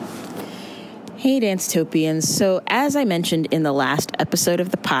Hey, Dancetopians. So, as I mentioned in the last episode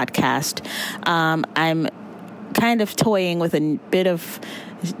of the podcast, I'm kind of toying with a bit of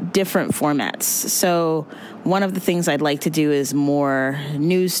different formats. So, one of the things I'd like to do is more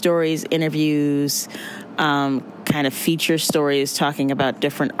news stories, interviews, kind of feature stories talking about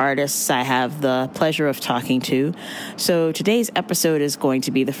different artists I have the pleasure of talking to. So today's episode is going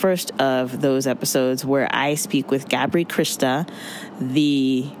to be the first of those episodes where I speak with Gabri Krista,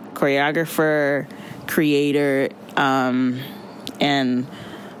 the choreographer, creator, and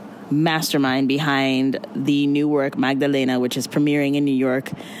mastermind behind the new work Magdalena, which is premiering in New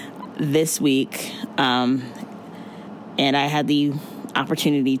York this week. And I had the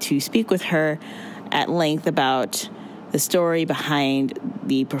opportunity to speak with her at length about the story behind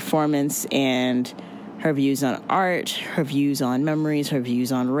the performance and her views on art, her views on memories, her views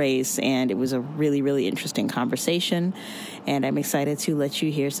on race. And it was a really, really interesting conversation. And I'm excited to let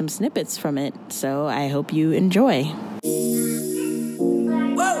you hear some snippets from it. So I hope you enjoy.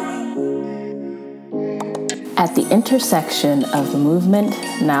 At the intersection of movement,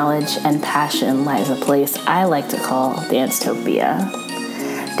 knowledge, and passion lies a place I like to call Dancetopia.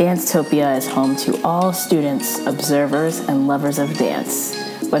 Dancetopia is home to all students, observers, and lovers of dance.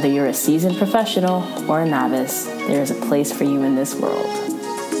 Whether you're a seasoned professional or a novice, there is a place for you in this world.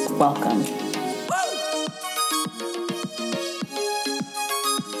 Welcome.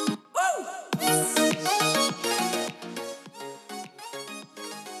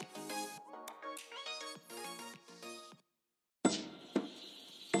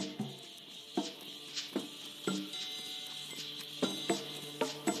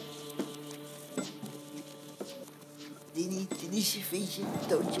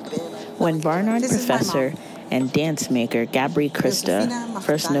 When Barnard professor and dance maker Gabri Krista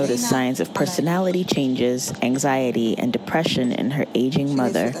first noticed signs of personality changes, anxiety, and depression in her aging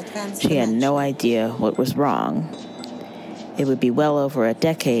mother, she had no idea what was wrong. It would be well over a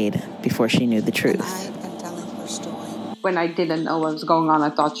decade before she knew the truth. When I didn't know what was going on,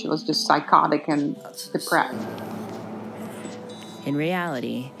 I thought she was just psychotic and depressed. In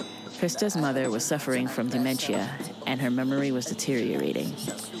reality, Krista's mother was suffering from dementia, and her memory was deteriorating.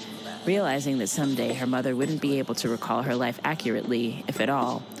 Realizing that someday her mother wouldn't be able to recall her life accurately, if at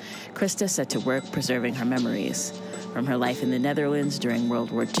all, Krista set to work preserving her memories, from her life in the Netherlands during World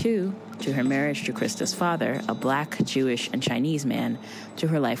War II, to her marriage to Krista's father, a Black, Jewish, and Chinese man, to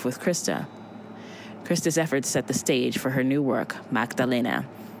her life with Krista. Krista's efforts set the stage for her new work, Magdalena,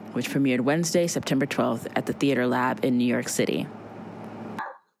 which premiered Wednesday, September 12th at the Theater Lab in New York City.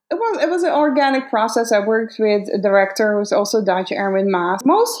 It was an organic process. I worked with a director who's also Dutch, Erwin Maas.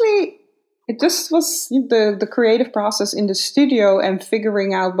 Mostly, it just was the creative process in the studio and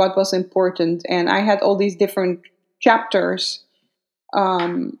figuring out what was important. And I had all these different chapters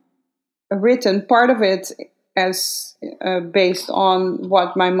written. Part of it as based on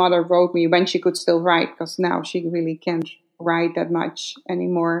what my mother wrote me when she could still write, because now she really can't write that much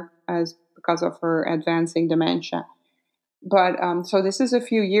anymore because of her advancing dementia. But so this is a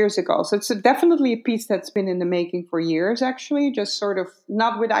few years ago. So it's definitely a piece that's been in the making for years, actually. Just sort of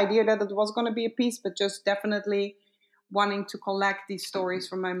not with the idea that it was going to be a piece, but just definitely wanting to collect these stories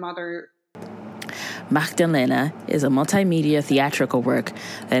from my mother. Magdalena is a multimedia theatrical work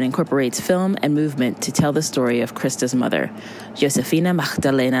that incorporates film and movement to tell the story of Krista's mother, Josefina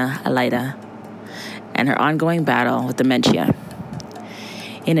Magdalena Aleida, and her ongoing battle with dementia.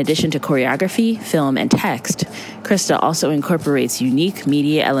 In addition to choreography, film, and text, Krista also incorporates unique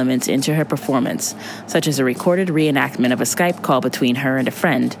media elements into her performance, such as a recorded reenactment of a Skype call between her and a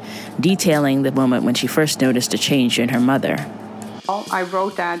friend, detailing the moment when she first noticed a change in her mother. I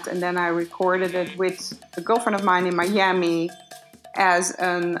wrote that, and then I recorded it with a girlfriend of mine in Miami as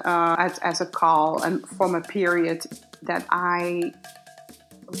a call and from a period that I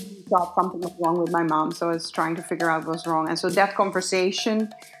thought something was wrong with my mom, so I was trying to figure out what was wrong. And so that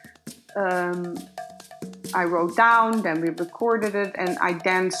conversation I wrote down, then we recorded it, and I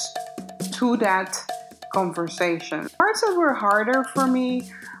danced to that conversation. Parts that were harder for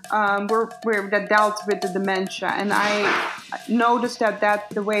me were that dealt with the dementia, and I noticed that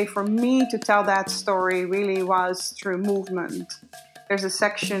the way for me to tell that story really was through movement. There's a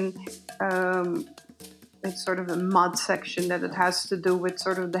section, it's sort of a mud section, that it has to do with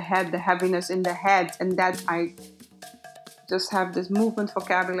sort of the head, the heaviness in the head, and that I just have this movement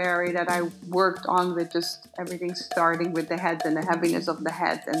vocabulary that I worked on with just everything starting with the head and the heaviness of the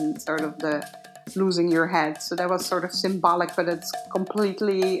head and sort of the losing your head. So that was sort of symbolic, but it's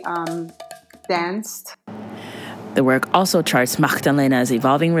completely danced. The work also charts Magdalena's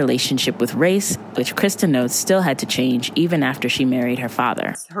evolving relationship with race, which Krista notes still had to change even after she married her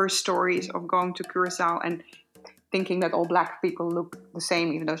father. Her stories of going to Curacao and thinking that all black people look the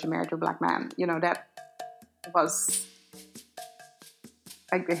same, even though she married a black man, that was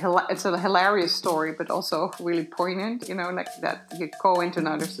it's a hilarious story, but also really poignant, like that you go into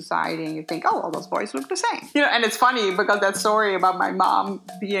another society and you think, oh, all those boys look the same. And it's funny because that story about my mom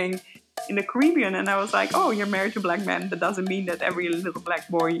being in the Caribbean, and I was like, oh, you're married to a black man, that doesn't mean that every little black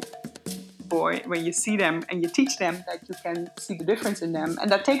boy, when you see them and you teach them, that you can see the difference in them.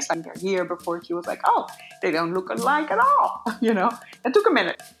 And that takes like a year before she was like, oh, they don't look alike at all. It took a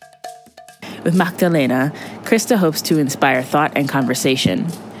minute. With Magdalena, Krista hopes to inspire thought and conversation.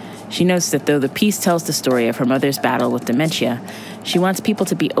 She notes that though the piece tells the story of her mother's battle with dementia, she wants people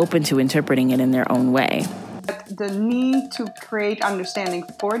to be open to interpreting it in their own way. The need to create understanding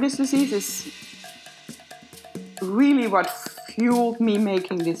for this disease is really what fueled me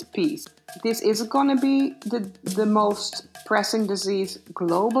making this piece. This is going to be the most pressing disease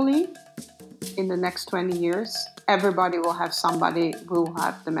globally in the next 20 years. Everybody will have somebody who will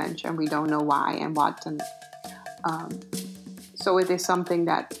have dementia, and we don't know why and what. And so it is something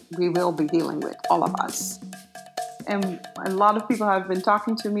that we will be dealing with, all of us. And a lot of people have been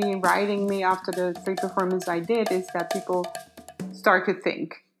talking to me and writing me after the 3 performances I did, is that people start to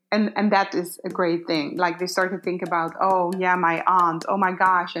think. And that is a great thing. Like they start to think about, oh yeah, my aunt, oh my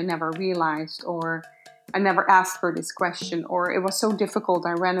gosh, I never realized, or I never asked her this question, or it was so difficult,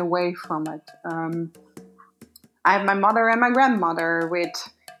 I ran away from it. I have my mother and my grandmother with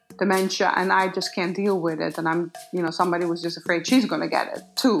dementia, and I just can't deal with it. And I'm, somebody was just afraid she's going to get it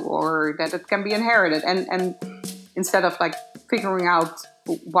too, or that it can be inherited. And instead of like figuring out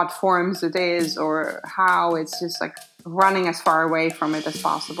what forms it is or how, it's just like running as far away from it as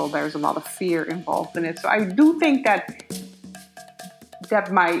possible. There's a lot of fear involved in it. So I do think that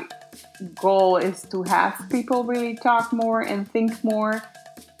my goal is to have people really talk more and think more.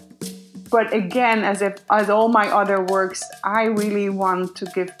 But again, as all my other works, I really want to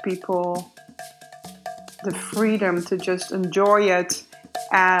give people the freedom to just enjoy it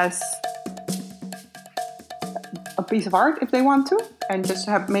as a piece of art if they want to, and just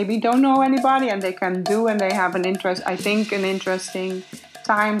maybe don't know anybody and they can do, and they have an interesting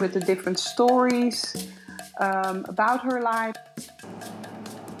time with the different stories about her life.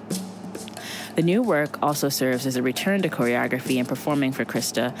 The new work also serves as a return to choreography and performing for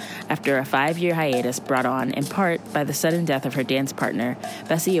Krista after a 5-year hiatus brought on in part by the sudden death of her dance partner,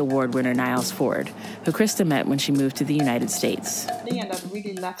 Bessie Award winner Niles Ford, who Krista met when she moved to the United States. And that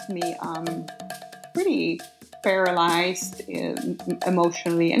really left me pretty paralyzed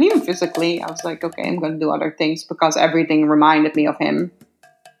emotionally and even physically. I was like, okay, I'm going to do other things because everything reminded me of him.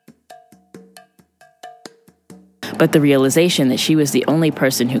 But the realization that she was the only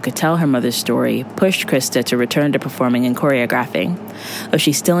person who could tell her mother's story pushed Krista to return to performing and choreographing, though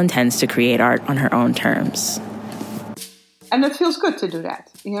she still intends to create art on her own terms. And it feels good to do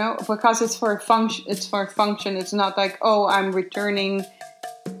that, because it's for a function. It's not like, oh, I'm returning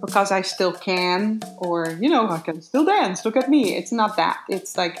because I still can, or, I can still dance. Look at me. It's not that.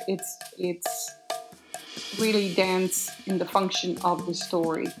 It's like, it's really dance in the function of the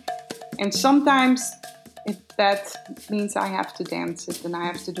story. And sometimes that means I have to dance it and I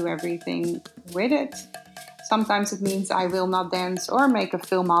have to do everything with it. Sometimes it means I will not dance or make a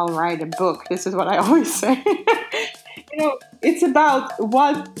film, I'll write a book. This is what I always say. It's about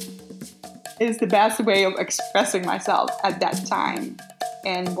what is the best way of expressing myself at that time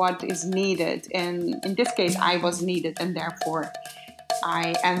and what is needed. And in this case, I was needed, and therefore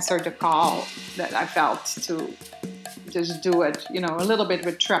I answered the call that I felt to just do it, a little bit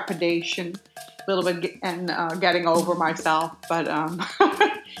with trepidation, a little bit and getting over myself, but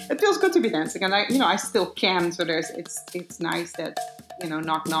it feels good to be dancing, and I still can. So it's nice that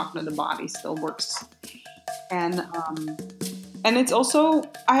knock knock, the body still works, and it's also,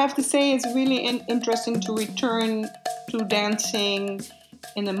 I have to say, it's really interesting to return to dancing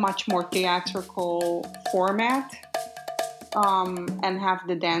in a much more theatrical format, and have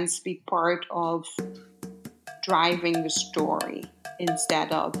the dance be part of driving the story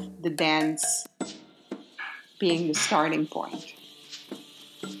instead of the dance being the starting point.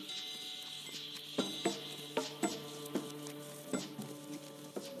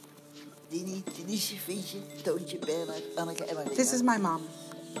 This is my mom,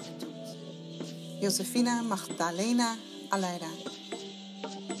 Josefina Magdalena Aleida.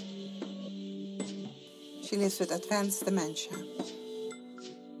 She lives with advanced dementia.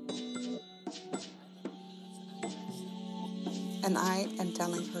 And I am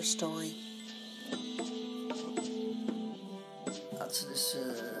telling her story.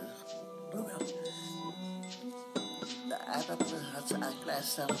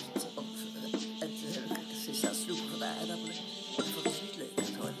 staan ze staan snoepen van de aardappelen. Dat vond ik niet leuk, dat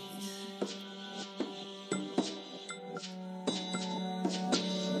hoorde ik niet.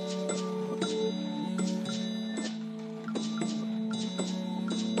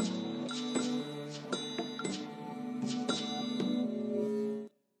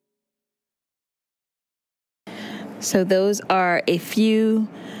 So those are a few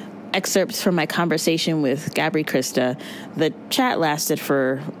excerpts from my conversation with Gabri Krista. The chat lasted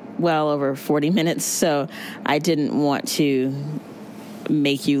for well over 40 minutes, so I didn't want to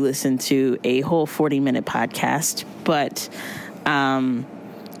make you listen to a whole 40-minute podcast, but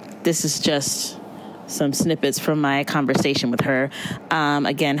this is just some snippets from my conversation with her.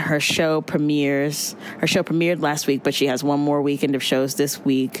 Again, her show premiered last week, but she has one more weekend of shows this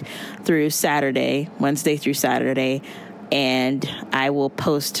week through Saturday, Wednesday through Saturday. And I will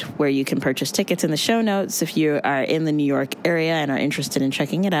post where you can purchase tickets in the show notes if you are in the New York area and are interested in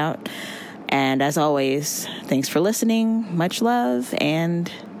checking it out. And as always, thanks for listening. Much love and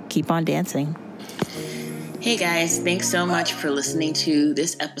keep on dancing. Hey guys, thanks so much for listening to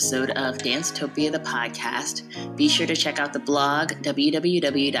this episode of Dancetopia, the podcast. Be sure to check out the blog,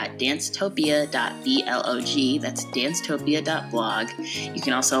 www.dancetopia.blog. That's dancetopia.blog. You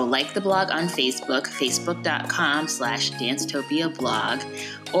can also like the blog on Facebook, facebook.com/dancetopiablog,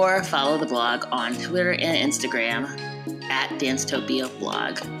 or follow the blog on Twitter and Instagram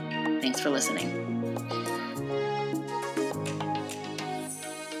 @dancetopiablog. Thanks for listening.